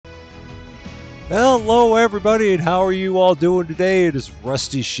Hello, everybody, and how are you all doing today? It is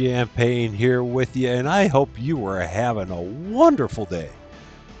Rusty Champagne here with you, and I hope you are having a wonderful day.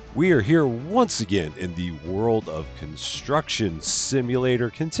 We are here once again in the world of Construction Simulator,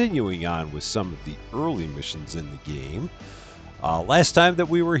 continuing on with some of the early missions in the game. Last time that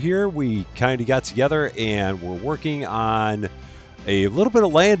we were here, we kind of got together and we're working on a little bit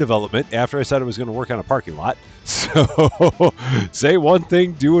of land development after I said I was going to work on a parking lot. So say one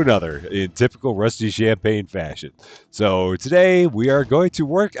thing, do another in typical Rusty Champagne fashion. So today we are going to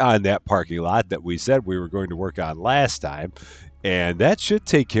work on that parking lot that we said we were going to work on last time. And that should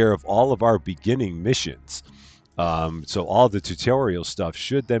take care of all of our beginning missions. So all the tutorial stuff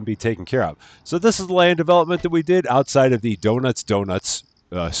should then be taken care of. So this is the land development that we did outside of the Donuts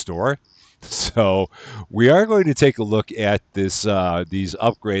store. So we are going to take a look at these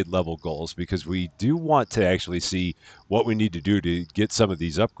upgrade level goals because we do want to actually see what we need to do to get some of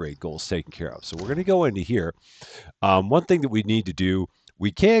these upgrade goals taken care of. So we're going to go into here. One thing that we need to do,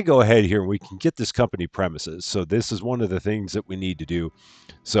 we can go ahead here and we can get this company premises. So this is one of the things that we need to do.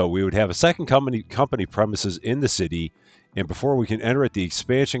 So we would have a second company premises in the city, and before we can enter it, the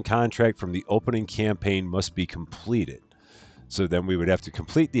expansion contract from the opening campaign must be completed. So then we would have to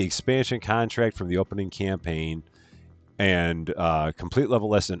complete the expansion contract from the opening campaign and complete level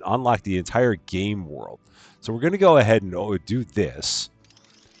list and unlock the entire game world. So we're going to go ahead and do this.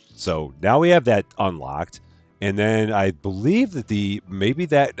 So now we have that unlocked. And then I believe that maybe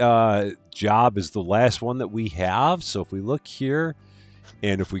that job is the last one that we have. So if we look here,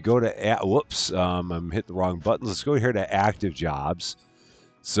 and if we go to whoops, I'm hitting the wrong buttons. Let's go here to active jobs.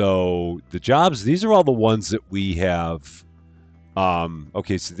 So the jobs, these are all the ones that we have.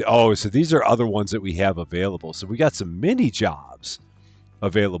 Okay, so these are other ones that we have available. So we got some mini jobs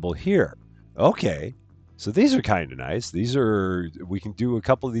available here. Okay, so these are kind of nice. We can do a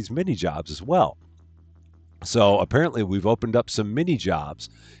couple of these mini jobs as well. So apparently we've opened up some mini jobs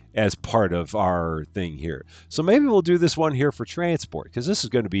as part of our thing here. So maybe we'll do this one here for transport because this is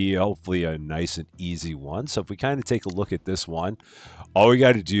going to be hopefully a nice and easy one. So if we kind of take a look at this one, all we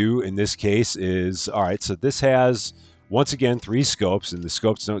got to do in this case is, all right, so this has, once again, 3 scopes, and the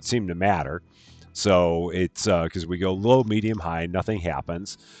scopes don't seem to matter. So it's because we go low, medium, high, nothing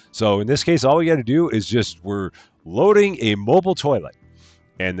happens. So in this case, all we got to do is we're loading a mobile toilet,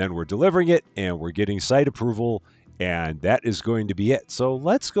 and then we're delivering it, and we're getting site approval, and that is going to be it. So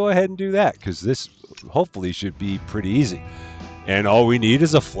let's go ahead and do that because this hopefully should be pretty easy. And all we need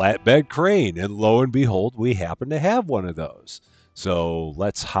is a flatbed crane, and lo and behold, we happen to have one of those. So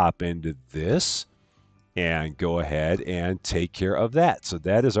let's hop into this and go ahead and take care of that. So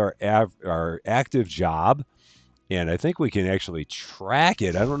that is our active job, and I think we can actually track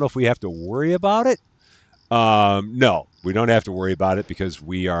it. I don't know if we have to worry about it. No, we don't have to worry about it because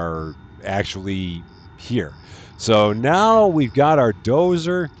we are actually here. So now we've got our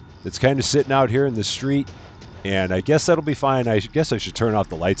dozer that's kind of sitting out here in the street, and I guess that'll be fine. I guess I should turn off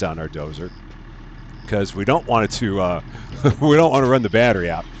the lights on our dozer because we don't want it to we don't want to run the battery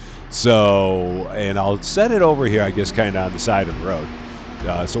out. So, and I'll set it over here, I guess, kind of on the side of the road.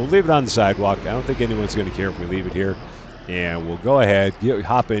 So we'll leave it on the sidewalk. I don't think anyone's going to care if we leave it here. And we'll go ahead,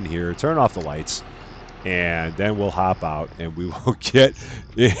 hop in here, turn off the lights, and then we'll hop out and we will get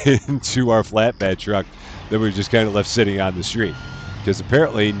into our flatbed truck that we just kind of left sitting on the street. Because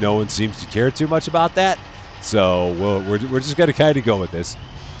apparently no one seems to care too much about that. So we're just going to kind of go with this.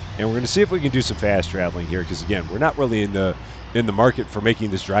 And we're going to see if we can do some fast traveling here. Because, again, we're not really in the market for making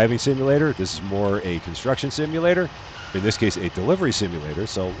this driving simulator. This is more a construction simulator. In this case, a delivery simulator.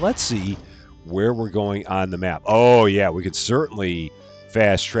 So let's see where we're going on the map. Oh, yeah, we could certainly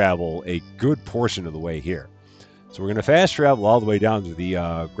fast travel a good portion of the way here. So we're going to fast travel all the way down to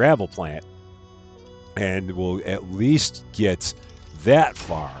the gravel plant. And we'll at least get that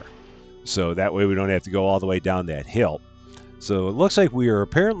far. So that way we don't have to go all the way down that hill. So it looks like we are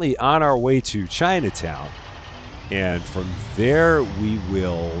apparently on our way to Chinatown. And from there, we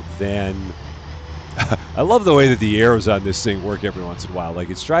will then... I love the way that the arrows on this thing work every once in a while. Like,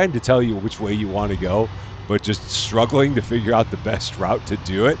 it's trying to tell you which way you want to go, but just struggling to figure out the best route to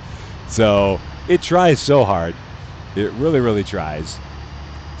do it. So it tries so hard. It really, really tries.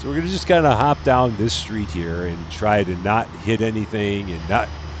 So we're going to just kind of hop down this street here and try to not hit anything and not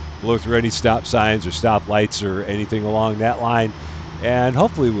blow through any stop signs or stop lights or anything along that line. And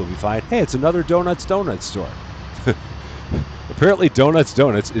hopefully we'll be fine. Hey, it's another Donuts store. Apparently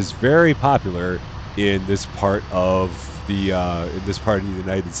Donuts is very popular in this part of the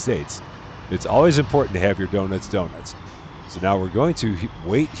United States. It's always important to have your Donuts. So now we're going to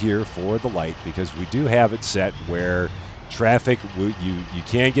wait here for the light because we do have it set where traffic, you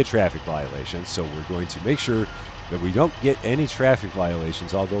can get traffic violations, so we're going to make sure that we don't get any traffic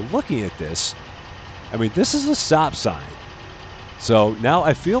violations. Although looking at this, I mean, this is a stop sign. So now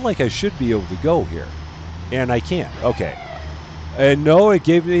I feel like I should be able to go here, and I can't. Okay. And no, it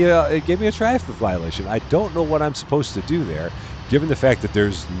gave me a traffic violation. I don't know what I'm supposed to do there, given the fact that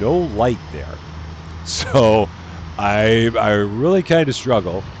there's no light there. So I really kind of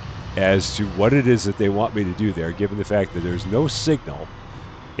struggle as to what it is that they want me to do there, given the fact that there's no signal,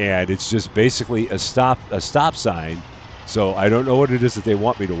 and it's just basically a stop sign. So I don't know what it is that they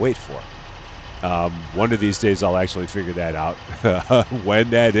want me to wait for. One of these days I'll actually figure that out. When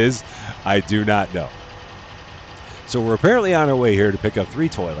that is, I do not know. So we're apparently on our way here to pick up 3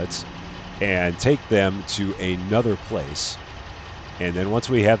 toilets and take them to another place. And then once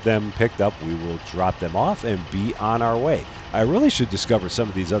we have them picked up, we will drop them off and be on our way. I really should discover some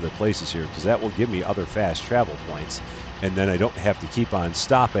of these other places here, because that will give me other fast travel points. And then I don't have to keep on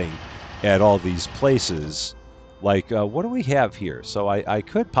stopping at all these places. Like, what do we have here? So I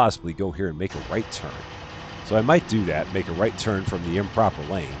could possibly go here and make a right turn. So I might do that, make a right turn from the improper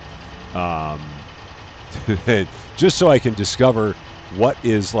lane. Just so I can discover what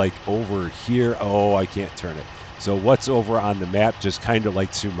is like over here. Oh, I can't turn it. So what's over on the map, just kind of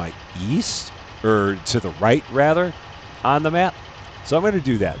like to my east, or to the right rather, on the map. So I'm going to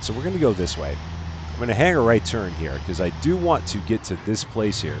do that. So we're going to go this way. I'm going to hang a right turn here because I do want to get to this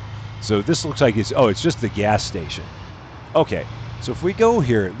place here. So this looks like it's just the gas station. Okay, so if we go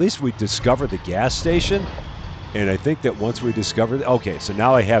here, at least we discover the gas station. And I think that once we discover... Okay, so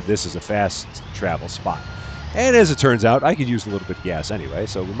now I have this as a fast travel spot. And as it turns out, I could use a little bit of gas anyway,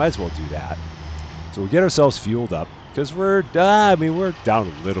 so we might as well do that. So we'll get ourselves fueled up, because we're down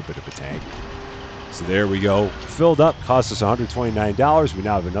a little bit of a tank. So there we go. Filled up, cost us $129. We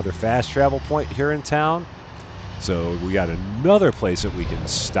now have another fast travel point here in town. So we got another place that we can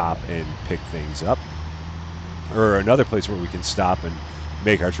stop and pick things up. Or another place where we can stop and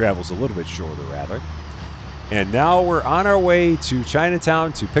make our travels a little bit shorter, rather. And now we're on our way to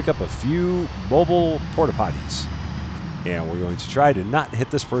Chinatown to pick up a few mobile porta potties. And we're going to try to not hit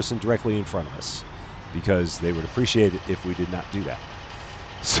this person directly in front of us, because they would appreciate it if we did not do that.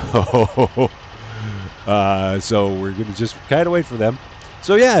 So, so we're going to just kind of wait for them.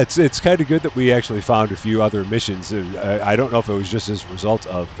 So yeah, it's kind of good that we actually found a few other missions. I don't know if it was just as a result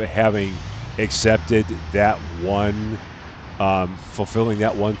of having accepted that one, fulfilling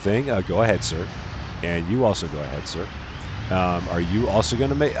that one thing. Go ahead, sir. And you also go ahead, sir. Are you also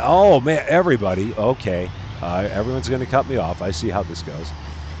going to make... Oh, man, everybody. Okay. Everyone's going to cut me off. I see how this goes.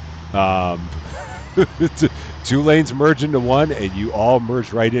 2 lanes merge into one, and you all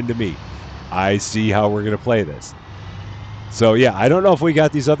merge right into me. I see how we're going to play this. So, yeah, I don't know if we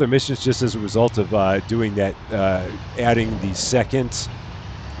got these other missions just as a result of doing that, adding the second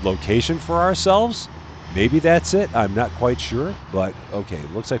location for ourselves. Maybe that's it. I'm not quite sure. But, okay,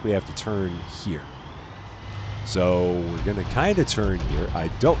 looks like we have to turn here. So we're going to kind of turn here. I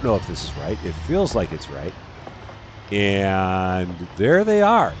don't know if this is right. It feels like it's right. And there they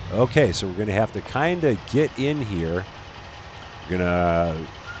are. Okay, so we're going to have to kind of get in here. We're going to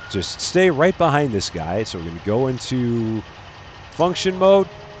just stay right behind this guy. So we're going to go into function mode.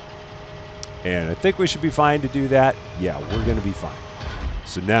 And I think we should be fine to do that. Yeah, we're going to be fine.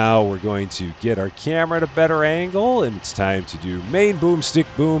 So now we're going to get our camera at a better angle. And it's time to do main boom, stick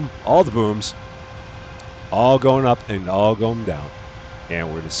boom, all the booms. All going up and all going down. And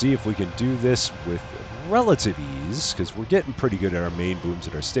we're going to see if we can do this with relative ease, because we're getting pretty good at our main booms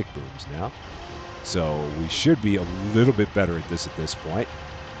and our stick booms now. So we should be a little bit better at this point.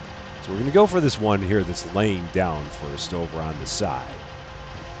 So we're going to go for this one here that's laying down first over on the side.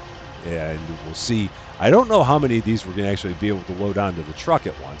 And we'll see. I don't know how many of these we're going to actually be able to load onto the truck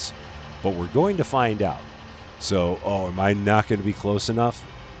at once, but we're going to find out. So, oh, am I not going to be close enough?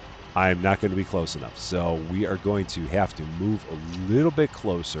 I'm not going to be close enough. So we are going to have to move a little bit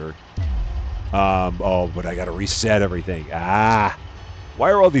closer. Oh, but I got to reset everything. Ah,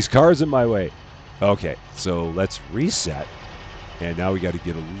 why are all these cars in my way? Okay, so let's reset. And now we got to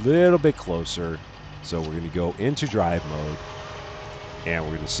get a little bit closer. So we're going to go into drive mode. And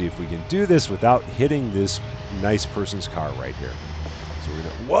we're going to see if we can do this without hitting this nice person's car right here. So we're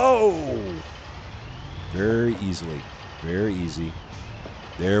going to... Whoa! Very easily. Very easy.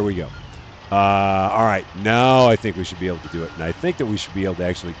 There we go. All right, now I think we should be able to do it. And I think that we should be able to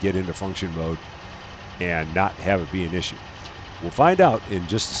actually get into function mode and not have it be an issue. We'll find out in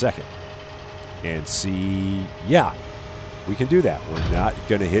just a second and see. Yeah, we can do that. We're not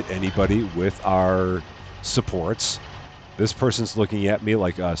going to hit anybody with our supports. This person's looking at me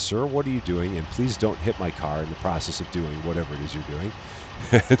like, sir, what are you doing? And please don't hit my car in the process of doing whatever it is you're doing.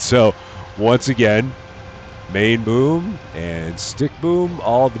 And so, once again, main boom and stick boom,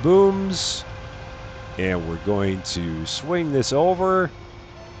 all the booms. And we're going to swing this over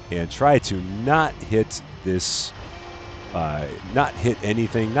and try to not hit this, not hit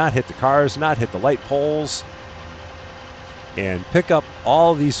anything, not hit the cars, not hit the light poles, and pick up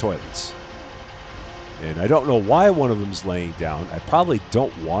all these toilets. And I don't know why one of them's laying down. I probably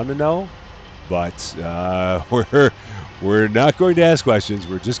don't want to know, but we're not going to ask questions.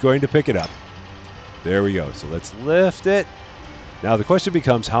 We're just going to pick it up. There we go. So let's lift it. Now the question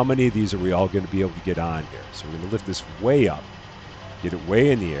becomes, how many of these are we all going to be able to get on here? So we're going to lift this way up, get it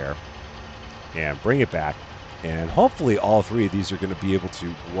way in the air, and bring it back. And hopefully all three of these are going to be able to...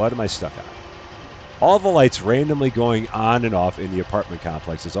 What am I stuck on? All the lights randomly going on and off in the apartment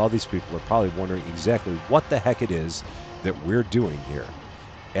complexes. All these people are probably wondering exactly what the heck it is that we're doing here.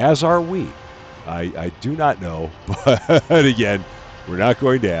 As are we. I do not know, but again, we're not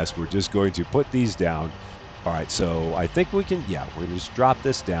going to ask. We're just going to put these down. All right, so I think we can, yeah, we're going to just drop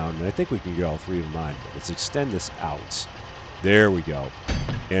this down, and I think we can get all three of them on here. Let's extend this out. There we go.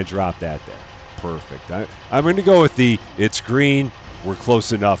 And drop that there. Perfect. I'm going to go with the it's green, we're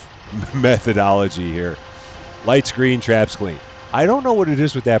close enough methodology here. Lights green, traps clean. I don't know what it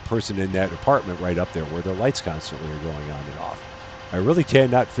is with that person in that apartment right up there where their lights constantly are going on and off. I really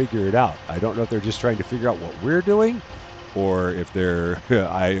cannot figure it out. I don't know if they're just trying to figure out what we're doing, or if they're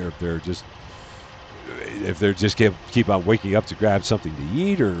if they're just keep on waking up to grab something to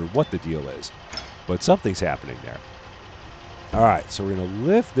eat, or what the deal is. But something's happening there. All right, so we're going to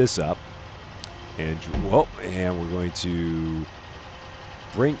lift this up, and we're going to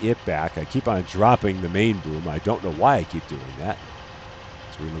bring it back. I keep on dropping the main boom. I don't know why I keep doing that.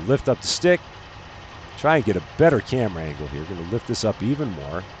 So we're going to lift up the stick, try and get a better camera angle here. We're going to lift this up even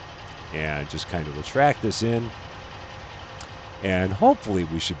more and just kind of retract this in. And hopefully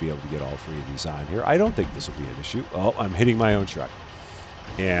we should be able to get all three of these on here. I don't think this will be an issue. Oh, I'm hitting my own truck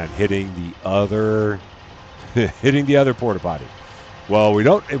and hitting the other hitting the other porta potty. Well, we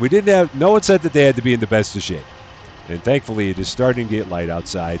didn't have, no one said that they had to be in the best of shape. And thankfully, it is starting to get light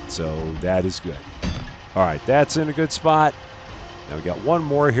outside, so that is good. All right, that's in a good spot. Now we got one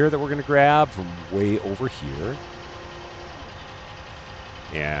more here that we're going to grab from way over here.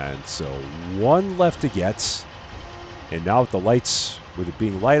 And so one left to get. And now with the lights, with it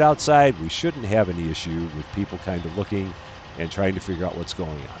being light outside, we shouldn't have any issue with people kind of looking and trying to figure out what's going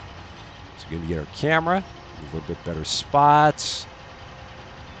on. So we're going to get our camera, a little bit better spots.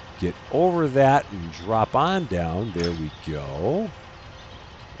 Get over that and drop on down. There we go.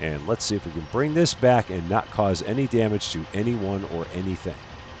 And let's see if we can bring this back and not cause any damage to anyone or anything.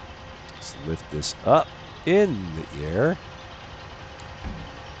 Let's lift this up in the air.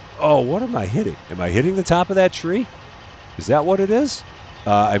 Oh, what am I hitting? Am I hitting the top of that tree? Is that what it is?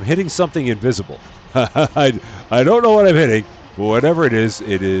 I'm hitting something invisible. I don't know what I'm hitting, but whatever it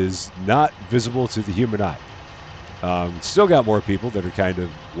is not visible to the human eye. Still got more people that are kind of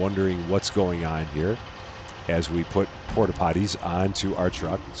wondering what's going on here as we put porta potties onto our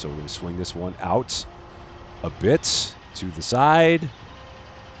truck. So we're going to swing this one out a bit to the side,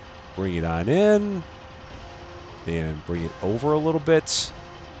 bring it on in, and bring it over a little bit.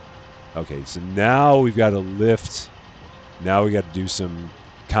 Okay, so now we've got to lift. Now we got to do some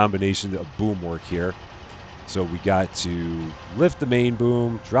combination of boom work here. So we got to lift the main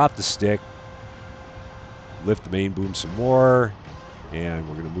boom, drop the stick, lift the main boom some more, and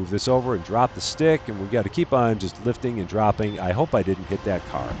we're going to move this over and drop the stick, and we've got to keep on just lifting and dropping. I hope I didn't hit that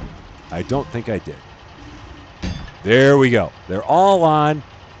car. I don't think I did. There we go. They're all on.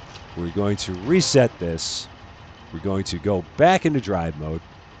 We're going to reset this. We're going to go back into drive mode.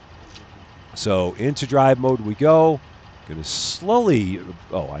 So into drive mode we go. Going to slowly...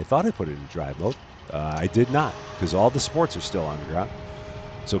 Oh, I thought I put it in drive mode. I did not, because all the sports are still on the ground.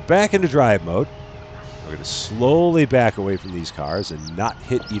 So back into drive mode. We're going to slowly back away from these cars and not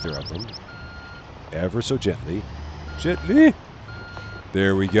hit either of them. Ever so gently. Gently.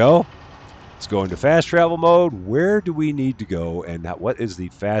 There we go. Let's go into fast travel mode. Where do we need to go, and what is the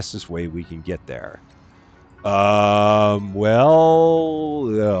fastest way we can get there?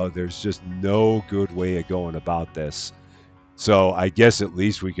 There's just no good way of going about this. So I guess at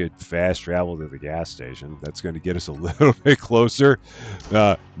least we could fast travel to the gas station. That's going to get us a little bit closer.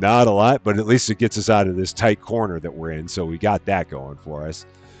 Not a lot, but at least it gets us out of this tight corner that we're in. So we got that going for us.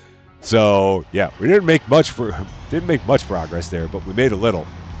 So yeah, we didn't make much progress there, but we made a little.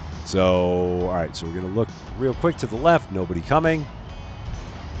 So all right, so we're going to look real quick to the left. Nobody coming,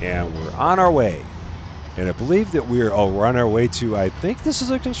 and we're on our way. And I believe that we're on our way to, I think this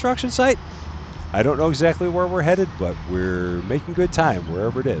is a construction site. I don't know exactly where we're headed, but we're making good time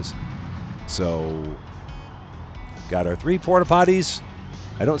wherever it is. So, got our 3 porta potties.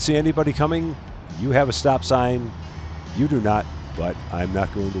 I don't see anybody coming. You have a stop sign. You do not, but I'm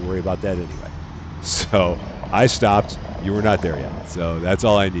not going to worry about that anyway. So, I stopped. You were not there yet. So, that's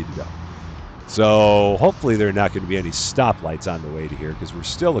all I need to know. So, hopefully, there are not going to be any stoplights on the way to here because we're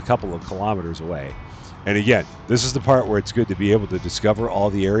still a couple of kilometers away. And again, this is the part where it's good to be able to discover all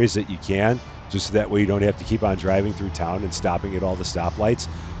the areas that you can, just so that way you don't have to keep on driving through town and stopping at all the stoplights.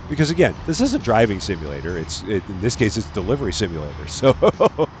 Because again, this isn't driving simulator. In this case, it's delivery simulator.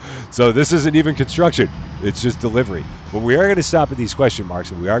 So this isn't even construction. It's just delivery. But we are going to stop at these question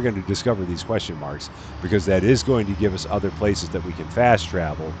marks, and we are going to discover these question marks because that is going to give us other places that we can fast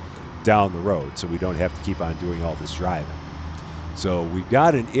travel down the road, so we don't have to keep on doing all this driving. So we've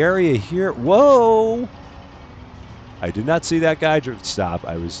got an area here. Whoa! I did not see that guy stop.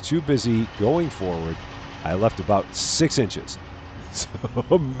 I was too busy going forward. I left about 6 inches. So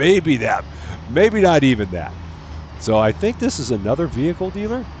maybe not even that. So I think this is another vehicle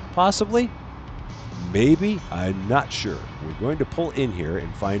dealer, possibly. Maybe, I'm not sure. We're going to pull in here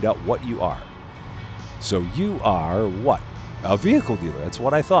and find out what you are. So you are what? A vehicle dealer, that's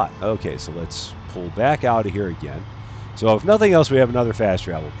what I thought. Okay, so let's pull back out of here again. So if nothing else, we have another fast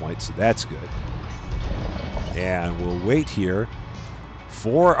travel point, so that's good. And we'll wait here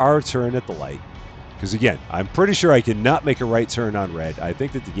for our turn at the light. Because again, I'm pretty sure I cannot make a right turn on red. I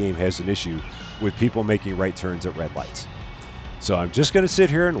think that the game has an issue with people making right turns at red lights. So I'm just going to sit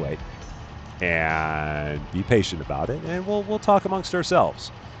here and wait and be patient about it. And we'll talk amongst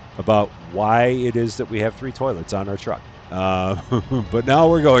ourselves about why it is that we have 3 toilets on our truck. But now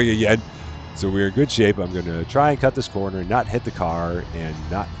we're going again. So we're in good shape. I'm going to try and cut this corner, not hit the car, and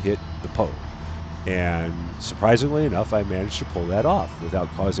not hit the pole. And surprisingly enough, I managed to pull that off without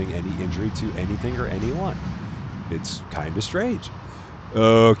causing any injury to anything or anyone. It's kind of strange.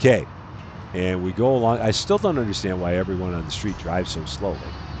 Okay. And we go along. I still don't understand why everyone on the street drives so slowly.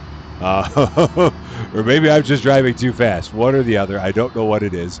 Or maybe I'm just driving too fast. One or the other. I don't know what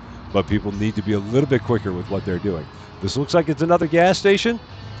it is. But people need to be a little bit quicker with what they're doing. This looks like it's another gas station.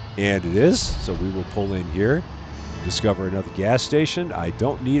 And it is. So we will pull in here. Discover another gas station. I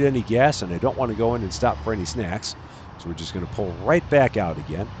don't need any gas, and I don't want to go in and stop for any snacks. So we're just going to pull right back out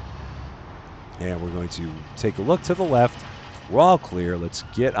again. And we're going to take a look to the left. We're all clear. Let's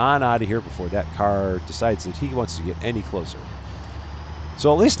get on out of here before that car decides that he wants to get any closer.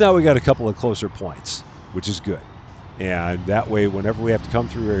 So at least now we got a couple of closer points, which is good. And that way, whenever we have to come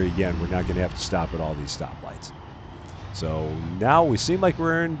through here again, we're not going to have to stop at all these stoplights. So now we seem like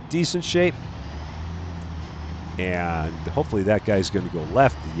we're in decent shape. And hopefully that guy's going to go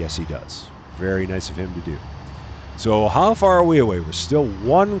left. Yes, he does. Very nice of him to do. So how far are we away? We're still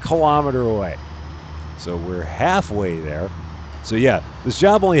 1 kilometer away. So we're halfway there. So yeah, this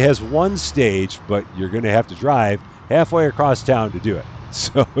job only has 1 stage, but you're going to have to drive halfway across town to do it.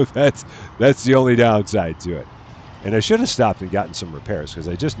 So that's the only downside to it. And I should have stopped and gotten some repairs because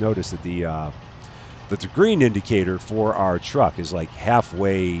I just noticed that the green indicator for our truck is like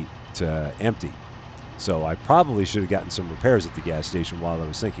halfway to empty. So I probably should have gotten some repairs at the gas station while I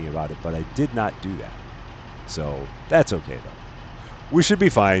was thinking about it, but I did not do that. So that's okay, though. We should be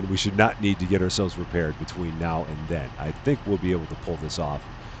fine. We should not need to get ourselves repaired between now and then. I think we'll be able to pull this off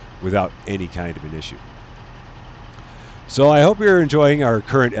without any kind of an issue. So I hope you're enjoying our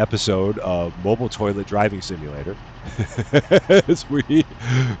current episode of Mobile Toilet Driving Simulator as we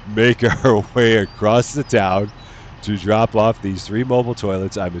make our way across the town to drop off these 3 mobile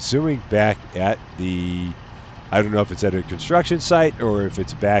toilets. I'm assuming back at I don't know if it's at a construction site or if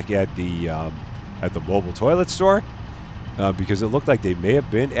it's back at the mobile toilet store, because it looked like they may have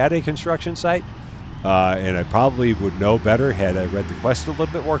been at a construction site, and I probably would know better had I read the quest a little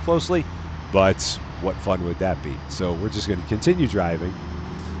bit more closely, but what fun would that be? So we're just going to continue driving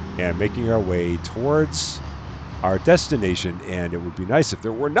and making our way towards our destination, and it would be nice if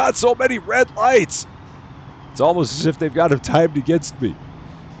there were not so many red lights. It's almost as if they've got them timed against me.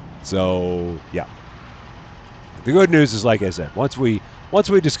 So, yeah. The good news is, like I said, once we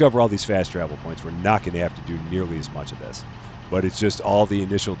discover all these fast travel points, we're not going to have to do nearly as much of this. But it's just all the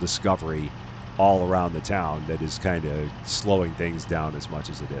initial discovery all around the town that is kind of slowing things down as much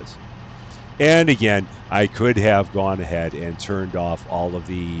as it is. And again, I could have gone ahead and turned off all of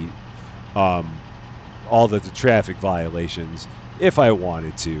the traffic violations if I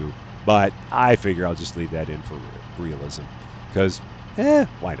wanted to. But I figure I'll just leave that in for realism, because,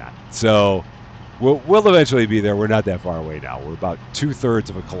 why not? So we'll eventually be there. We're not that far away now. We're about 2/3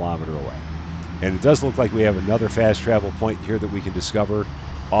 of a kilometer away. And it does look like we have another fast travel point here that we can discover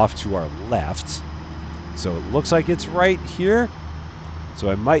off to our left. So it looks like it's right here. So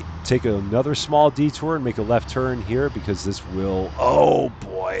I might take another small detour and make a left turn here because this will... Oh,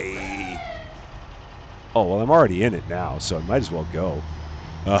 boy. Oh, well, I'm already in it now, so I might as well go.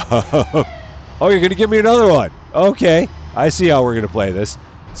 Oh, you're going to give me another one. Okay. I see how we're going to play this.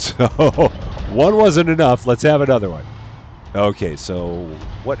 So one wasn't enough. Let's have another one. Okay, so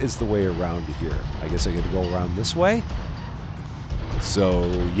what is the way around here? I guess I got to go around this way. So,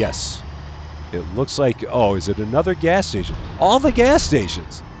 yes. It looks like, oh, is it another gas station? All the gas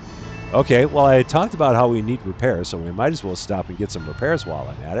stations. Okay, well, I talked about how we need repairs, so we might as well stop and get some repairs while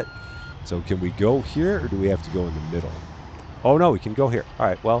I'm at it. So can we go here, or do we have to go in the middle? Oh, no, we can go here. All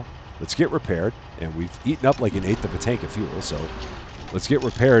right, well, let's get repaired. And we've eaten up like 1/8 of a tank of fuel, so let's get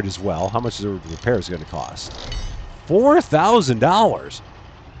repaired as well. How much is the repairs going to cost? $4,000.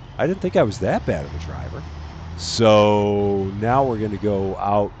 I didn't think I was that bad of a driver. So now we're going to go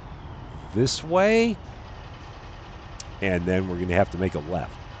out this way, and then we're going to have to make a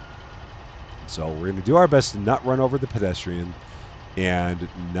left. So we're going to do our best to not run over the pedestrian and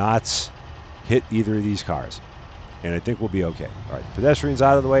not hit either of these cars. And I think we'll be okay. All right, the pedestrian's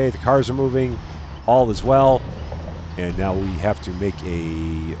out of the way. The cars are moving. All is well. And now we have to make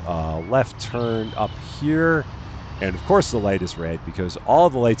a left turn up here. And, of course, the light is red because all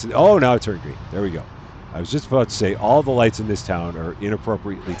the lights... Oh, now it turned green. There we go. I was just about to say all the lights in this town are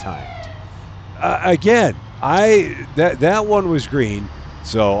inappropriately timed. Again, that one was green,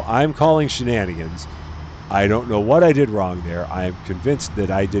 so I'm calling shenanigans. I don't know what I did wrong there. I am convinced that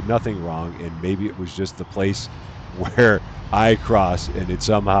I did nothing wrong, and maybe it was just the place where I crossed, and it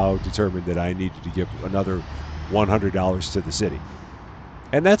somehow determined that I needed to give another $100 to the city.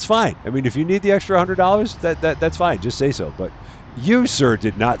 And that's fine. I mean, if you need the extra $100, that's fine. Just say so. But you, sir,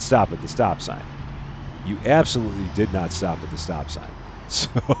 did not stop at the stop sign. You absolutely did not stop at the stop sign. So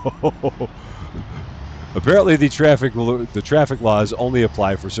apparently the traffic laws only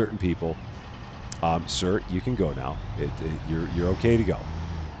apply for certain people. Sir, you can go now. You're okay to go.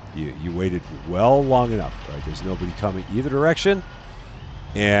 You waited long enough. Right? There's nobody coming either direction.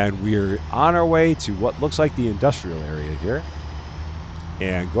 And we're on our way to what looks like the industrial area here.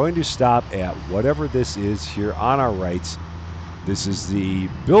 And going to stop at whatever this is here on our right. This is the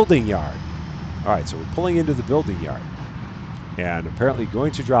building yard. All right, so we're pulling into the building yard. And apparently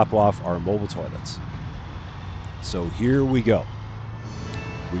going to drop off our mobile toilets. So here we go.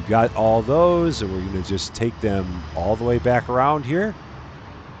 We've got all those, and we're going to just take them all the way back around here.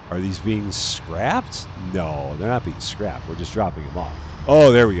 Are these being scrapped? No, they're not being scrapped. We're just dropping them off.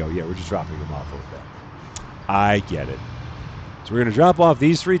 Oh, there we go. Yeah, we're just dropping them off over there. I get it. So we're going to drop off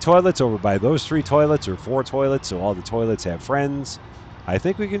these 3 toilets over by those 3 toilets, or 4 toilets, so all the toilets have friends. I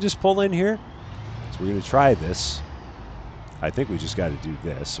think we can just pull in here. So we're going to try this. I think we just got to do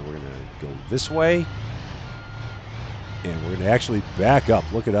this. So we're going to go this way. And we're going to actually back up.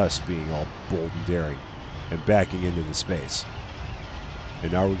 Look at us being all bold and daring and backing into the space.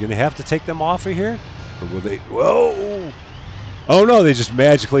 And now we're going to have to take them off of here? Or will they... Whoa! Oh, no, they just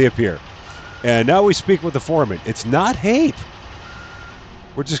magically appear. And now we speak with the foreman. It's not Hape.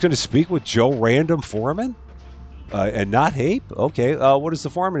 We're just going to speak with Joe Random Foreman? And not Hape? Okay, what does the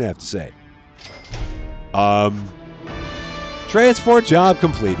foreman have to say? Transport job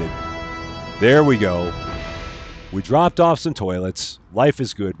completed. There we go. We dropped off some toilets. Life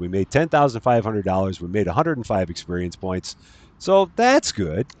is good. We made $10,500. We made 105 experience points. So that's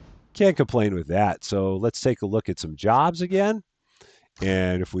good. Can't complain with that. So let's take a look at some jobs again.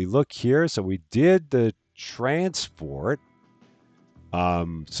 And if we look here, so we did the transport.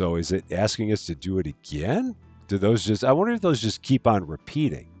 So is it asking us to do it again? Do those just... I wonder if those just keep on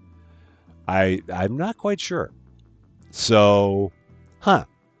repeating. I'm not quite sure. So,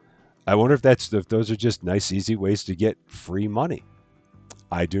 I wonder if those are just nice, easy ways to get free money.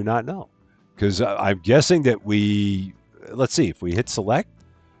 I do not know. Because I'm guessing that let's see, if we hit select.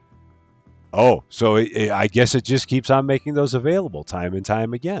 Oh, so I guess it just keeps on making those available time and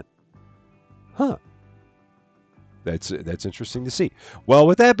time again. That's interesting to see. Well,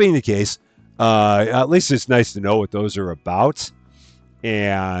 with that being the case, at least it's nice to know what those are about.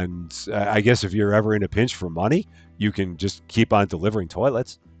 And I guess if you're ever in a pinch for money, you can just keep on delivering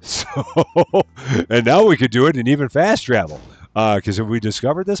toilets. So, and now we could do it in even fast travel. Because have we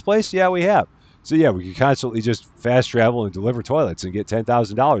discovered this place? Yeah, we have. So yeah, we could constantly just fast travel and deliver toilets and get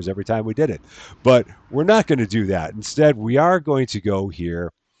 $10,000 every time we did it. But we're not going to do that. Instead, we are going to go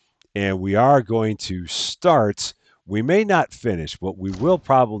here and we are going to start. We may not finish, but we will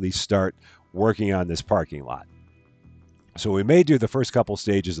probably start working on this parking lot. So we may do the first couple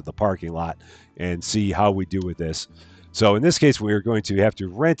stages of the parking lot and see how we do with this. So in this case, we are going to have to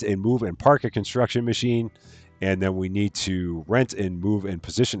rent and move and park a construction machine. And then we need to rent and move and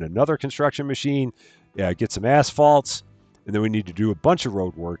position another construction machine, get some asphalt. And then we need to do a bunch of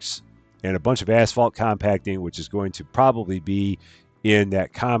road works and a bunch of asphalt compacting, which is going to probably be in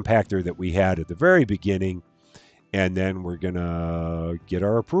that compactor that we had at the very beginning. And then we're going to get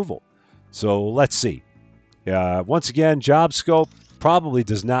our approval. So let's see. Once again, job scope probably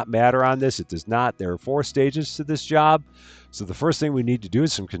does not matter on this. It does not. There are 4 stages to this job. So the first thing we need to do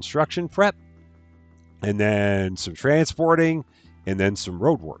is some construction prep, and then some transporting, and then some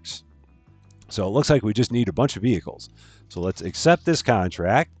road works. So it looks like we just need a bunch of vehicles. So let's accept this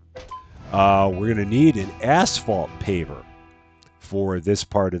contract. We're going to need an asphalt paver for this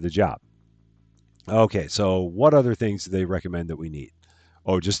part of the job. Okay, so what other things do they recommend that we need?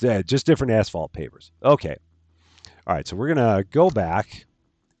 Oh, just different asphalt pavers. Okay. All right, so we're going to go back,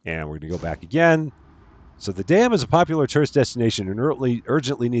 and we're going to go back again. So the dam is a popular tourist destination and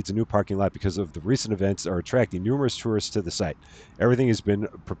urgently needs a new parking lot because of the recent events are attracting numerous tourists to the site. Everything has been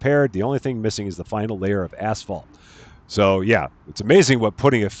prepared. The only thing missing is the final layer of asphalt. So, yeah, it's amazing what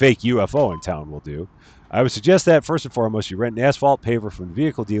putting a fake UFO in town will do. I would suggest that, first and foremost, you rent an asphalt paver from the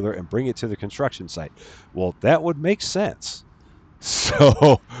vehicle dealer and bring it to the construction site. Well, that would make sense.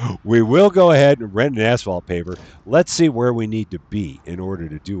 So we will go ahead and rent an asphalt paver. Let's see where we need to be in order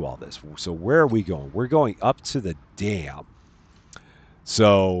to do all this. So where are we going? We're going up to the dam.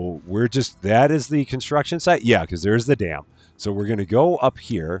 So that is the construction site? Yeah, because there's the dam. So we're going to go up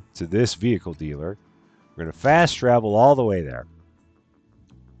here to this vehicle dealer. We're going to fast travel all the way there.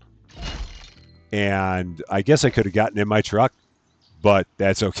 And I guess I could have gotten in my truck, but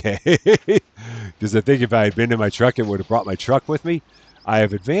that's okay. Because I think if I had been in my truck, it would have brought my truck with me. I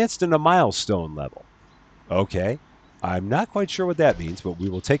have advanced in a milestone level. Okay. I'm not quite sure what that means, but we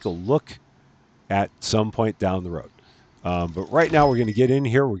will take a look at some point down the road. But right now we're going to get in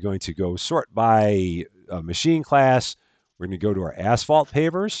here. We're going to go sort by machine class. We're going to go to our asphalt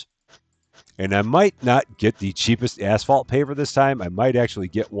pavers. And I might not get the cheapest asphalt paver this time. I might actually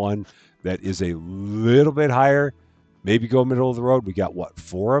get one that is a little bit higher. Maybe go middle of the road. We got,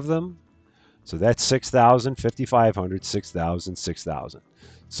 4 of them? So that's 6,000, 5,500, 6,000, 6,000.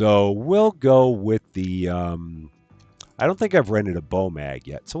 So we'll go with the, I don't think I've rented a bow mag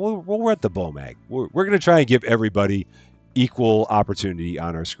yet. So we'll rent the bow mag. We're going to try and give everybody equal opportunity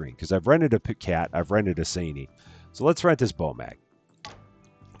on our screen. Because I've rented a cat, I've rented a Saney. So let's rent this bow mag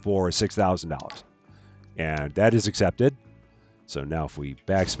for $6,000. And that is accepted. So now if we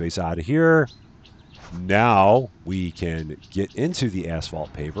backspace out of here, now we can get into the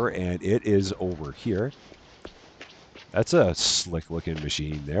asphalt paver, and it is over here. That's a slick looking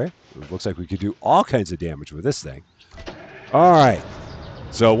machine there. It looks like we could do all kinds of damage with this thing. All right.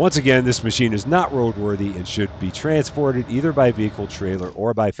 So once again, this machine is not roadworthy and should be transported either by vehicle trailer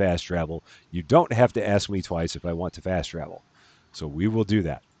or by fast travel. You don't have to ask me twice if I want to fast travel. So we will do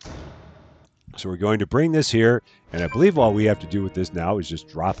that. So we're going to bring this here, and I believe all we have to do with this now is just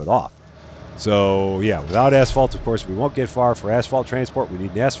drop it off. So, yeah, without asphalt, of course, we won't get far. For asphalt transport, we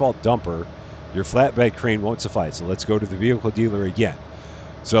need an asphalt dumper. Your flatbed crane won't suffice. So let's go to the vehicle dealer again.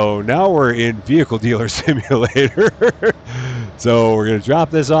 So now we're in Vehicle Dealer Simulator. So we're going to drop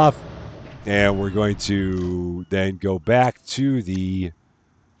this off, and we're going to then go back to the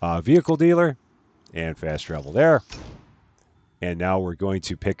vehicle dealer and fast travel there. And now we're going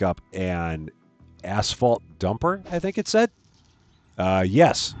to pick up an asphalt dumper, I think it said.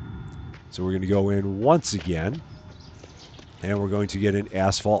 Yes. So we're going to go in once again, and we're going to get an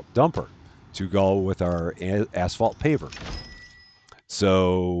asphalt dumper to go with our asphalt paver.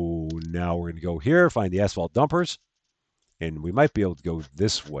 So now we're going to go here, find the asphalt dumpers, and we might be able to go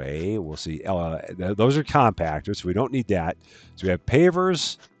this way. We'll see. Those are compactors, so we don't need that. So we have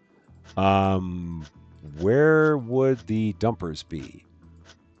pavers. Where would the dumpers be?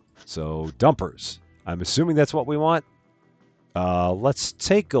 So dumpers. I'm assuming that's what we want. Let's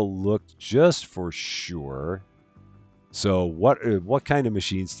take a look just for sure. So what kind of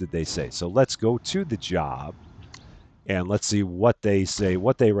machines did they say? So let's go to the job and let's see what they say,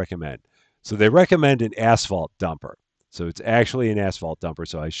 what they recommend. So they recommend an asphalt dumper. So it's actually an asphalt dumper.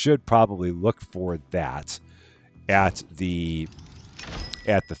 So I should probably look for that at the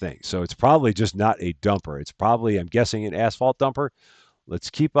thing. So it's probably just not a dumper. It's probably, I'm guessing, an asphalt dumper. Let's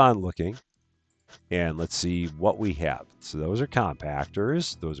keep on looking. And let's see what we have. So those are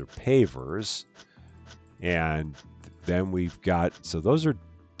compactors. Those are pavers. And then we've got, so those are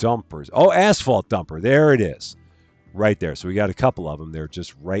dumpers. Oh, asphalt dumper. There it is. Right there. So we got a couple of them. They're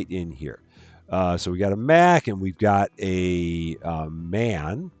just right in here. So we got a Mac and we've got a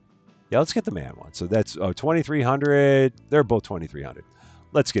man. Yeah, let's get the man one. So that's 2300. They're both 2300.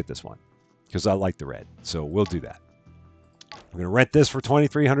 Let's get this one because I like the red. So we'll do that. We're going to rent this for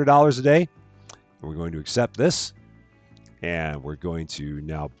 $2,300 a day. And we're going to accept this. And we're going to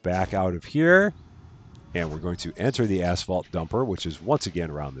now back out of here. And we're going to enter the asphalt dumper, which is once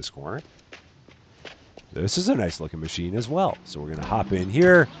again around this corner. This is a nice looking machine as well. So we're going to hop in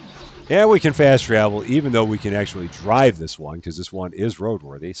here. And we can fast travel, even though we can actually drive this one, because this one is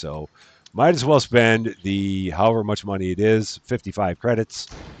roadworthy. So might as well spend the however much money it is, 55 credits.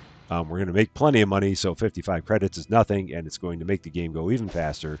 We're going to make plenty of money, so 55 credits is nothing, and it's going to make the game go even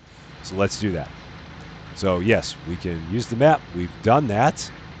faster. So let's do that. So yes, we can use the map. We've done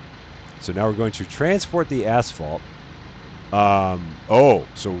that. So now we're going to transport the asphalt. Oh,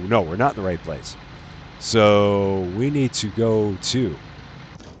 so no, we're not in the right place. So we need to go to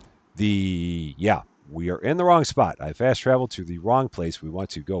yeah, we are in the wrong spot. I fast traveled to the wrong place. We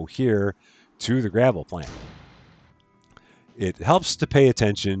want to go here to the gravel plant. It helps to pay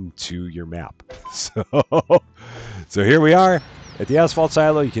attention to your map. So here we are at the asphalt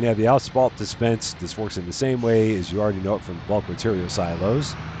silo. You can have the asphalt dispense. This works in the same way as you already know it from bulk material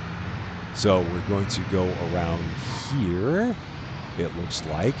silos. So we're going to go around here, it looks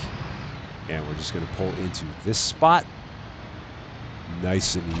like, and we're just going to pull into this spot.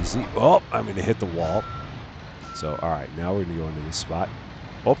 Nice and easy. Oh, I'm going to hit the wall. So, all right, now we're going to go into this spot.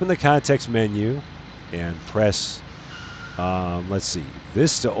 Open the context menu and press, let's see,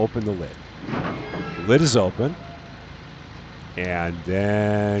 this to open the lid. The lid is open. And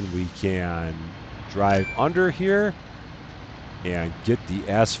then we can drive under here and get the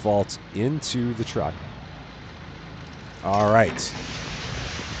asphalt into the truck. All right.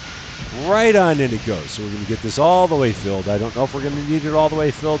 Right on in it goes. So we're going to get this all the way filled. I don't know if we're going to need it all the way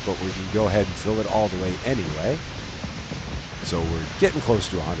filled, but we're going to go ahead and fill it all the way anyway. So we're getting close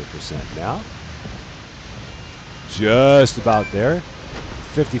to 100% now. Just about there.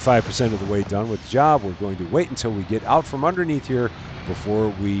 55% of the way done with the job. We're going to wait until we get out from underneath here before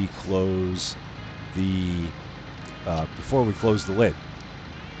we close the lid.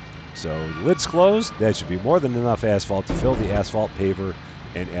 So the lid's closed. That should be more than enough asphalt to fill the asphalt paver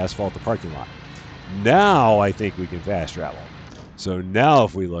and asphalt the parking lot. Now I think we can fast travel. So now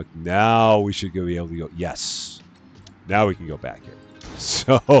if we look, now we should be able to go, yes. Now we can go back here.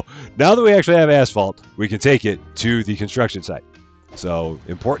 So now that we actually have asphalt, we can take it to the construction site. So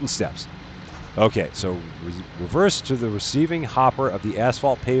important steps. Okay, so reverse to the receiving hopper of the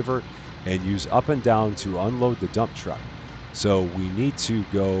asphalt paver and use up and down to unload the dump truck. So we need to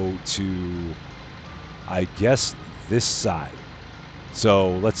go to, I guess, this side.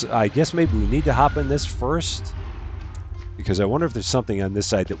 So I guess maybe we need to hop in this first, because I wonder if there's something on this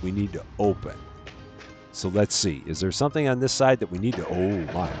side that we need to open. So let's see. Is there something on this side that we need to,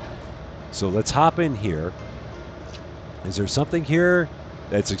 oh my. So let's hop in here. Is there something here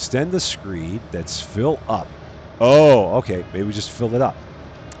that's extend the screed, that's fill up? Oh, okay. Maybe we just fill it up.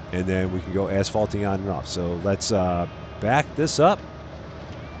 And then we can go asphalting on and off. So let's back this up.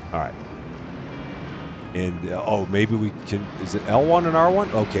 All right. And, oh, maybe we can, is it L1 and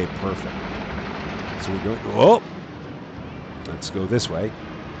R1? Okay, perfect. So we're going, oh, let's go this way.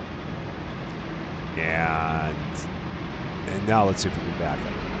 And now let's see if we can back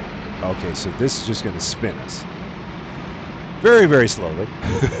up. Okay, so this is just going to spin us. Very, very slowly.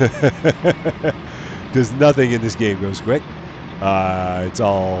 Because nothing in this game goes quick. It's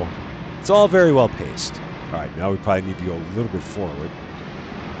all very well paced. All right, now we probably need to go a little bit forward.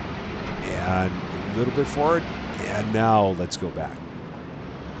 And a little bit forward. And now let's go back.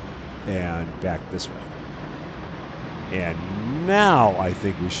 And back this way. And now I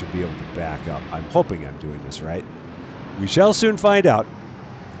think we should be able to back up. I'm hoping I'm doing this right. We shall soon find out.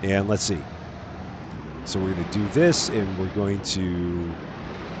 And let's see. So we're going to do this, and we're going to,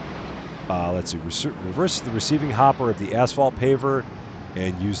 let's see, reverse the receiving hopper of the asphalt paver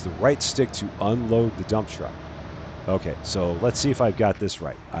and use the right stick to unload the dump truck. Okay, so let's see if I've got this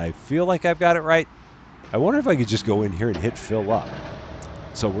right. I feel like I've got it right. I wonder if I could just go in here and hit fill up.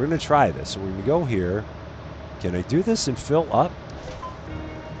 So we're going to try this. So we're going to go here. Can I do this and fill up?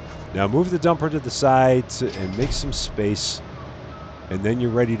 Now move the dumper to the side and make some space, and then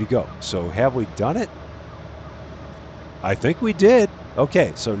you're ready to go. So have we done it? I think we did.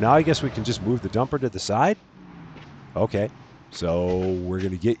 Okay, so now I guess we can just move the dumper to the side. Okay, so we're going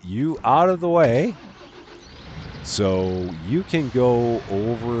to get you out of the way. So you can go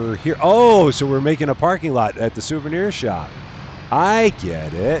over here. Oh, so we're making a parking lot at the souvenir shop. I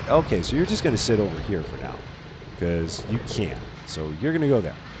get it. Okay, so you're just going to sit over here for now, because you can. So you're going to go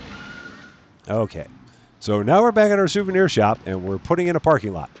there. Okay. So now we're back at our souvenir shop and we're putting in a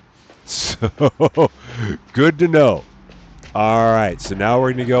parking lot. So good to know. All right. So now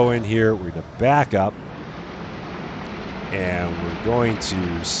we're going to go in here. We're going to back up and we're going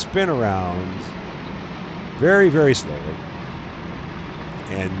to spin around very, very slowly.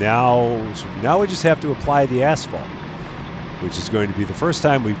 And now we just have to apply the asphalt, which is going to be the first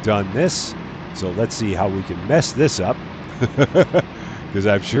time we've done this. So let's see how we can mess this up, because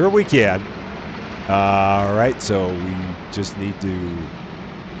I'm sure we can. All right, so we just need to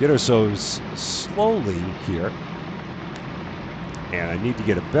get ourselves slowly here. And I need to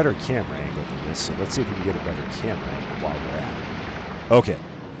get a better camera angle than this, so let's see if we can get a better camera angle while we're at it. Okay,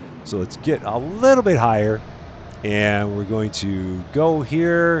 so let's get a little bit higher, and we're going to go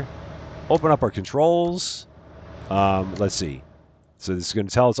here, open up our controls. Let's see. So this is going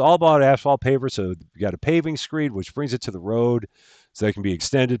to tell us all about asphalt paver. So we got a paving screed, which brings it to the road, so that can be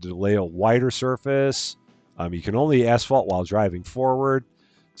extended to lay a wider surface. You can only asphalt while driving forward.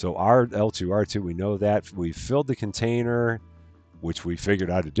 So our L2, R2, we know that. We filled the container, which we figured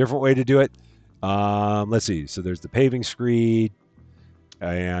out a different way to do it. Let's see. So there's the paving screed,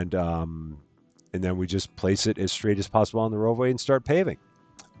 and then we just place it as straight as possible on the roadway and start paving.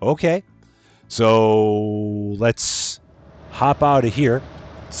 Okay. So let's hop out of here.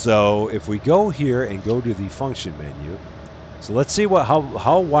 So if we go here and go to the function menu, so let's see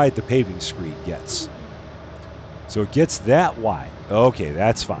how wide the paving screed gets. So it gets that wide. Okay,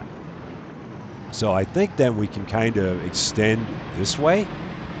 that's fine. So I think then we can kind of extend this way.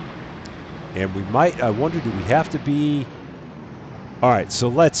 And we might, I wonder, do we have to be... All right, so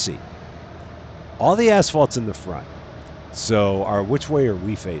let's see. All the asphalt's in the front. So which way are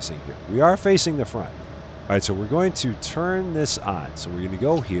we facing here? We are facing the front. All right, so we're going to turn this on. So we're going to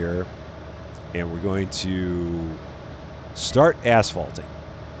go here, and we're going to start asphalting.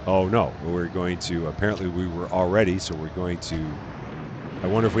 Oh, no, we're going to, apparently we were already, so we're going to, I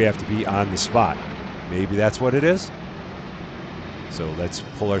wonder if we have to be on the spot. Maybe that's what it is. So let's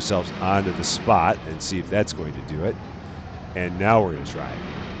pull ourselves onto the spot and see if that's going to do it. And now we're going to try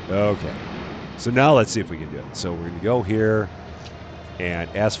it. Okay. So now let's see if we can do it. So we're going to go here, and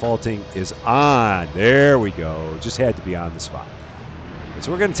asphalting is on. There we go. Just had to be on the spot. And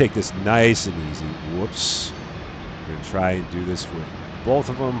so we're going to take this nice and easy. Whoops. We're going to try and do this with both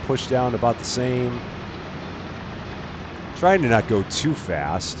of them pushed down about the same. Trying to not go too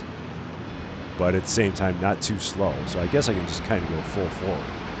fast, but at the same time not too slow. So I guess I can just kind of go full forward.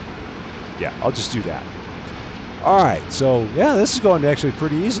 Yeah, I'll just do that. All right, so yeah, this is going actually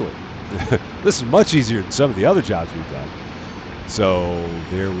pretty easily. This is much easier than some of the other jobs we've done. So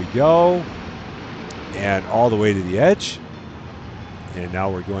there we go. And all the way to the edge. And now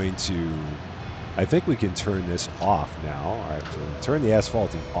we're going to, I think we can turn this off now. All right, so we'll turn the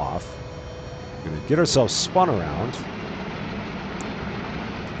asphalting off. We're going to get ourselves spun around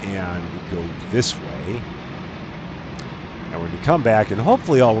and go this way. And we're going to come back, and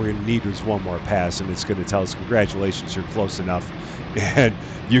hopefully all we're going to need is one more pass, and it's going to tell us, congratulations, you're close enough, and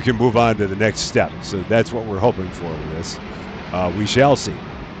you can move on to the next step. So that's what we're hoping for with this. We shall see.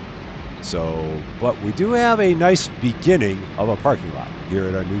 So, but we do have a nice beginning of a parking lot here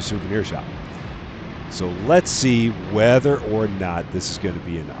at our new souvenir shop. So let's see whether or not this is going to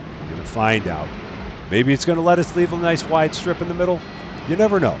be enough. We're going to find out. Maybe it's going to let us leave a nice wide strip in the middle. You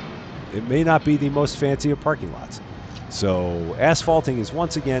never know. It may not be the most fancy of parking lots. So asphalting is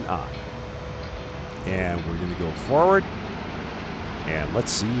once again on. And we're going to go forward. And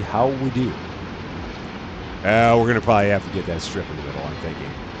let's see how we do. We're going to probably have to get that strip in the middle, I'm thinking.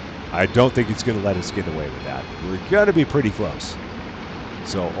 I don't think it's going to let us get away with that. We're going to be pretty close.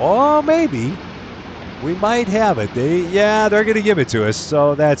 So, oh, maybe. We might have it. They're going to give it to us,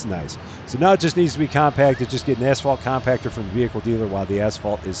 so that's nice. So now it just needs to be compacted. Just get an asphalt compactor from the vehicle dealer while the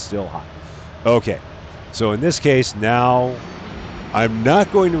asphalt is still hot. Okay. So in this case, now I'm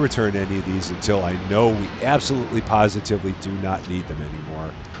not going to return any of these until I know we absolutely positively do not need them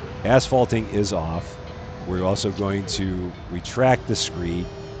anymore. Asphalting is off. We're also going to retract the screed.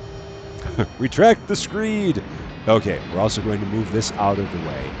 Retract the screed! Okay, we're also going to move this out of the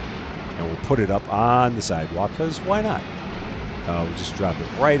way. And we'll put it up on the sidewalk, because why not? We'll just drop it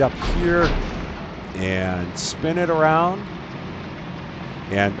right up here and spin it around.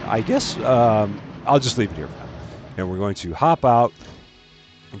 And I guess I'll just leave it here for now. And we're going to hop out,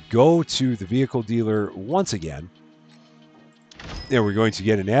 go to the vehicle dealer once again. And we're going to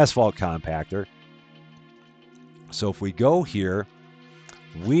get an asphalt compactor. So if we go here,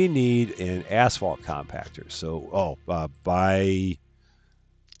 we need an asphalt compactor. So, by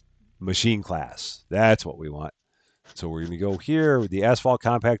machine class. That's what we want. So we're going to go here. The asphalt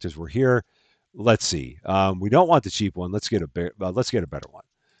compactors were here. let's see. We don't want the cheap one. Let's get a better one.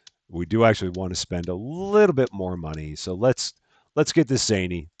 We do actually want to spend a little bit more money. So let's get this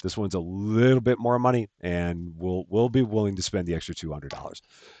zany. This one's a little bit more money, and we'll be willing to spend the extra $200.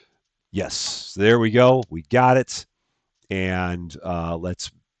 Yes, there we go. We got it. And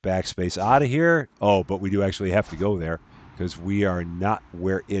let's backspace out of here. Oh, but we do actually have to go there because we are not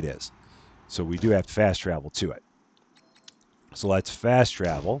where it is. So we do have to fast travel to it. So let's fast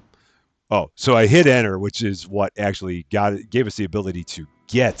travel. Oh, so I hit enter, which is what actually gave us the ability to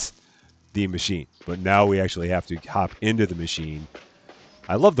get the machine. But now we actually have to hop into the machine.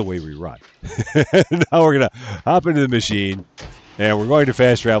 I love the way we run. Now we're going to hop into the machine, and we're going to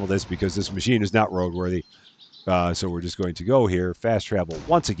fast travel this because this machine is not roadworthy. So we're just going to go here, fast travel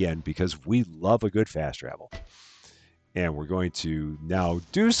once again, because we love a good fast travel. And we're going to now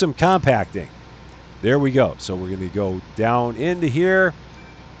do some compacting. There we go. So we're going to go down into here,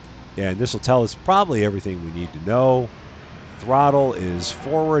 and this will tell us probably everything we need to know. Throttle is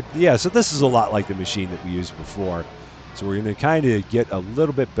forward. Yeah, so this is a lot like the machine that we used before. So we're going to kind of get a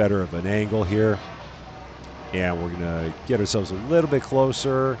little bit better of an angle here. And we're going to get ourselves a little bit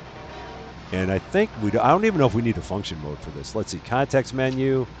closer. And I think I don't even know if we need a function mode for this. Let's see, context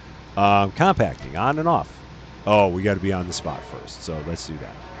menu, compacting, on and off. Oh, we got to be on the spot first. So let's do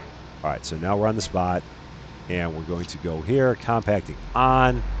that. All right, so now we're on the spot. And we're going to go here, compacting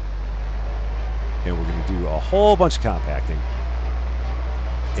on. And we're going to do a whole bunch of compacting.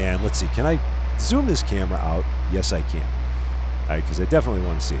 And let's see, can I zoom this camera out? Yes, I can. Because I definitely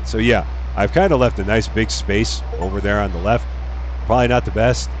want to see it. So yeah, I've kind of left a nice big space over there on the left. Probably not the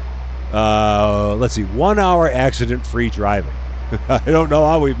best. Let's see, 1 hour accident-free driving. I don't know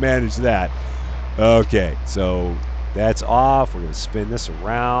how we've managed that. Okay, so that's off. We're going to spin this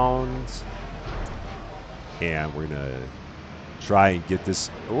around. And we're going to try and get this.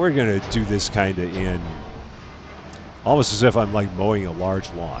 We're going to do this kind of in almost as if I'm like mowing a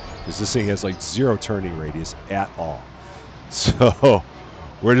large lawn, because this thing has like 0 turning radius at all. So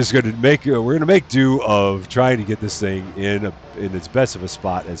we're just going to make do of trying to get this thing in its best of a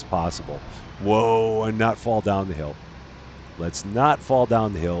spot as possible. Whoa, and not fall down the hill. Let's not fall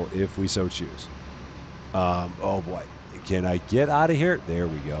down the hill if we so choose. Oh boy, can I get out of here? There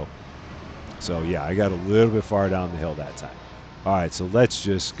we go. So yeah, I got a little bit far down the hill that time. All right, so let's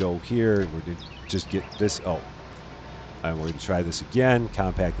just go here. We're going to just get this. Oh, and we're going to try this again.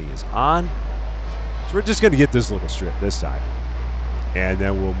 Compacting is on. So we're just going to get this little strip this time. And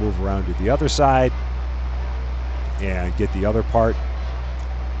then we'll move around to the other side and get the other part.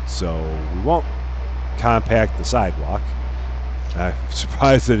 So we won't compact the sidewalk. I'm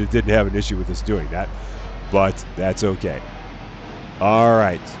surprised that it didn't have an issue with us doing that, but that's okay. All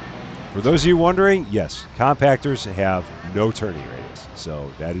right. For those of you wondering, yes, compactors have no turning radius. So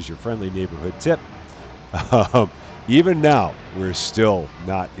that is your friendly neighborhood tip. Even now, we're still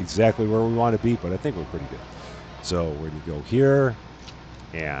not exactly where we want to be, but I think we're pretty good. So we're going to go here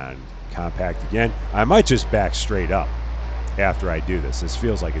and compact again. I might just back straight up after I do this. This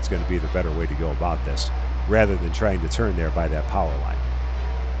feels like it's going to be the better way to go about this, rather than trying to turn there by that power line.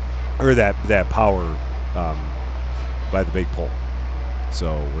 Or that power by the big pole.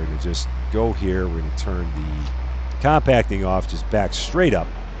 So we're going to just go here. We're going to turn the compacting off, just back straight up,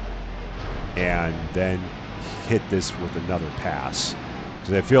 and then hit this with another pass.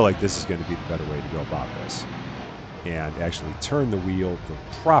 Because I feel like this is going to be the better way to go about this. And actually turn the wheel the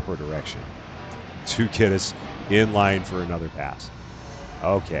proper direction to get us in line for another pass.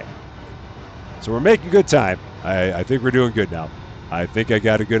 Okay. So we're making good time. I think we're doing good now. I think I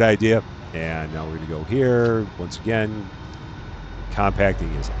got a good idea. And now we're going to go here. Once again, compacting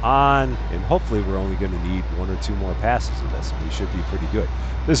is on. And hopefully we're only going to need 1 or 2 more passes of this. We should be pretty good.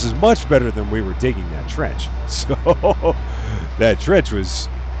 This is much better than we were digging that trench. So that trench was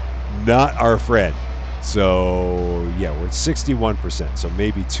not our friend. So yeah, we're at 61%. So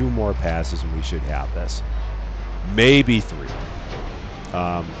maybe 2 more passes and we should have this. Maybe 3.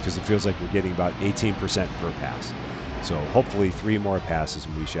 Because it feels like we're getting about 18% per pass. So hopefully 3 more passes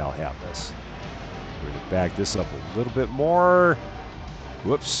and we shall have this. We're going to back this up a little bit more.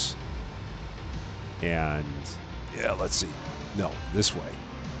 Whoops. And yeah, let's see. No, this way.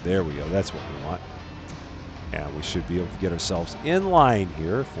 There we go. That's what we want. And we should be able to get ourselves in line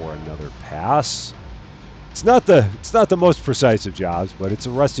here for another pass. It's not the most precise of jobs, but it's a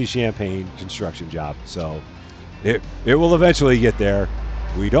Rusty Champagne construction job. So it will eventually get there.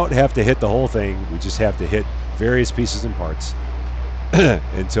 We don't have to hit the whole thing. We just have to hit various pieces and parts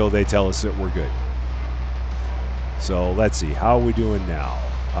until they tell us that we're good. So let's see. How are we doing now?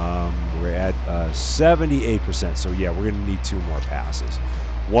 We're at 78%. So yeah, we're going to need 2 more passes.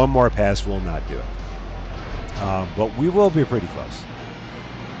 One more pass will not do it. But we will be pretty close.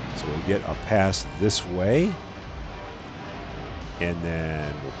 So we'll get a pass this way. And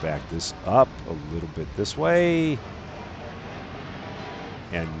then we'll back this up a little bit this way.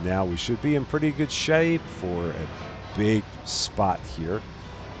 And now we should be in pretty good shape for a big spot here.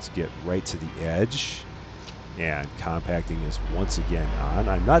 Let's get right to the edge. And compacting is once again on.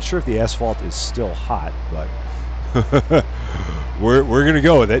 I'm not sure if the asphalt is still hot, but we're going to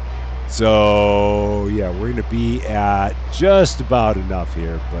go with it. So, yeah, we're going to be at just about enough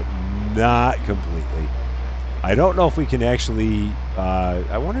here, but not completely. I don't know if we can actually,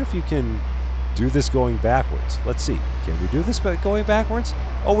 I wonder if you can do this going backwards. Let's see. Can we do this going backwards?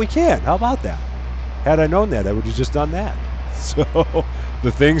 Oh, we can. How about that? Had I known that, I would have just done that. So,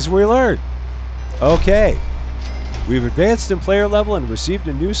 the things we learned. Okay. We've advanced in player level and received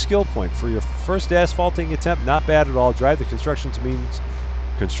a new skill point. For your first asphalting attempt, not bad at all. Drive the construction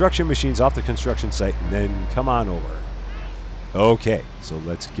machines off the construction site and then come on over. Okay, so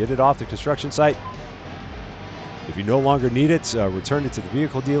let's get it off the construction site. If you no longer need it, return it to the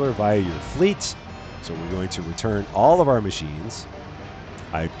vehicle dealer via your fleet. So we're going to return all of our machines.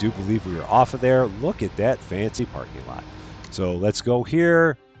 I do believe we are off of there. Look at that fancy parking lot. So let's go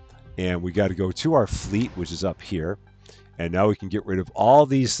here, and we got to go to our fleet, which is up here. And now we can get rid of all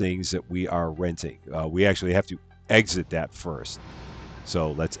these things that we are renting. We actually have to exit that first.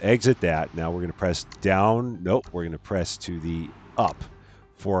 So let's exit that. Now we're going to press down. Nope, we're going to press to the up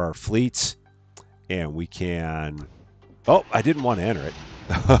for our fleets. And we can... Oh, I didn't want to enter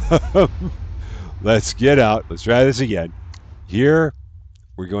it. Let's get out. Let's try this again. Here,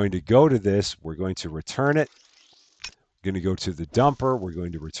 we're going to go to this. We're going to return it. We're going to go to the dumper. We're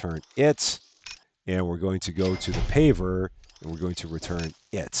going to return it. And we're going to go to the paver. And we're going to return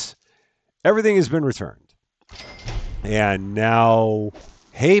it. Everything has been returned. And now,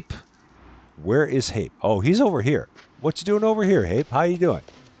 Hape. Where is Hape? Oh, he's over here. What you doing over here, Hape? How you doing?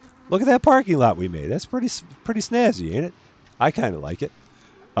 Look at that parking lot we made. That's pretty snazzy, ain't it? I kind of like it.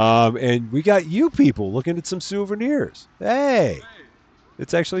 And we got you people looking at some souvenirs. Hey,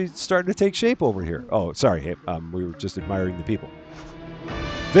 it's actually starting to take shape over here. Oh, sorry, Hape. We were just admiring the people.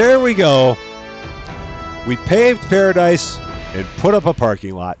 There we go. We paved paradise and put up a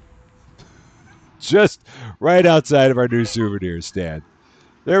parking lot just right outside of our new souvenir stand.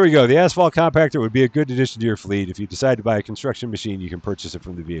 There we go. The asphalt compactor would be a good addition to your fleet. If you decide to buy a construction machine, you can purchase it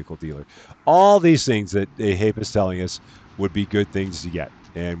from the vehicle dealer. All these things that Hape is telling us would be good things to get.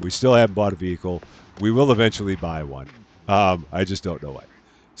 And we still haven't bought a vehicle. We will eventually buy one. I just don't know what.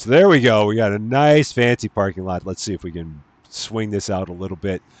 So there we go. We got a nice fancy parking lot. Let's see if we can swing this out a little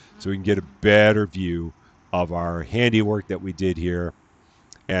bit so we can get a better view of our handiwork that we did here.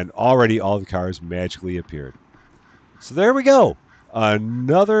 And already all the cars magically appeared. So there we go.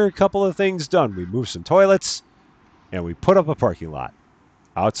 Another couple of things done. We moved some toilets, and we put up a parking lot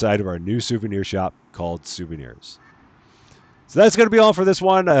outside of our new souvenir shop called Souvenirs. So that's going to be all for this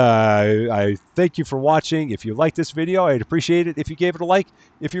one. I thank you for watching. If you like this video, I'd appreciate it if you gave it a like.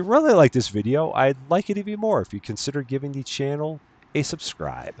 If you really like this video, I'd like it even more if you consider giving the channel a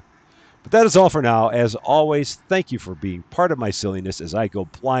subscribe. But that is all for now. As always, thank you for being part of my silliness as I go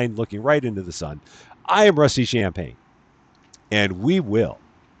blind looking right into the sun. I am Rusty Champagne. And we will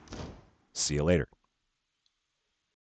see you later.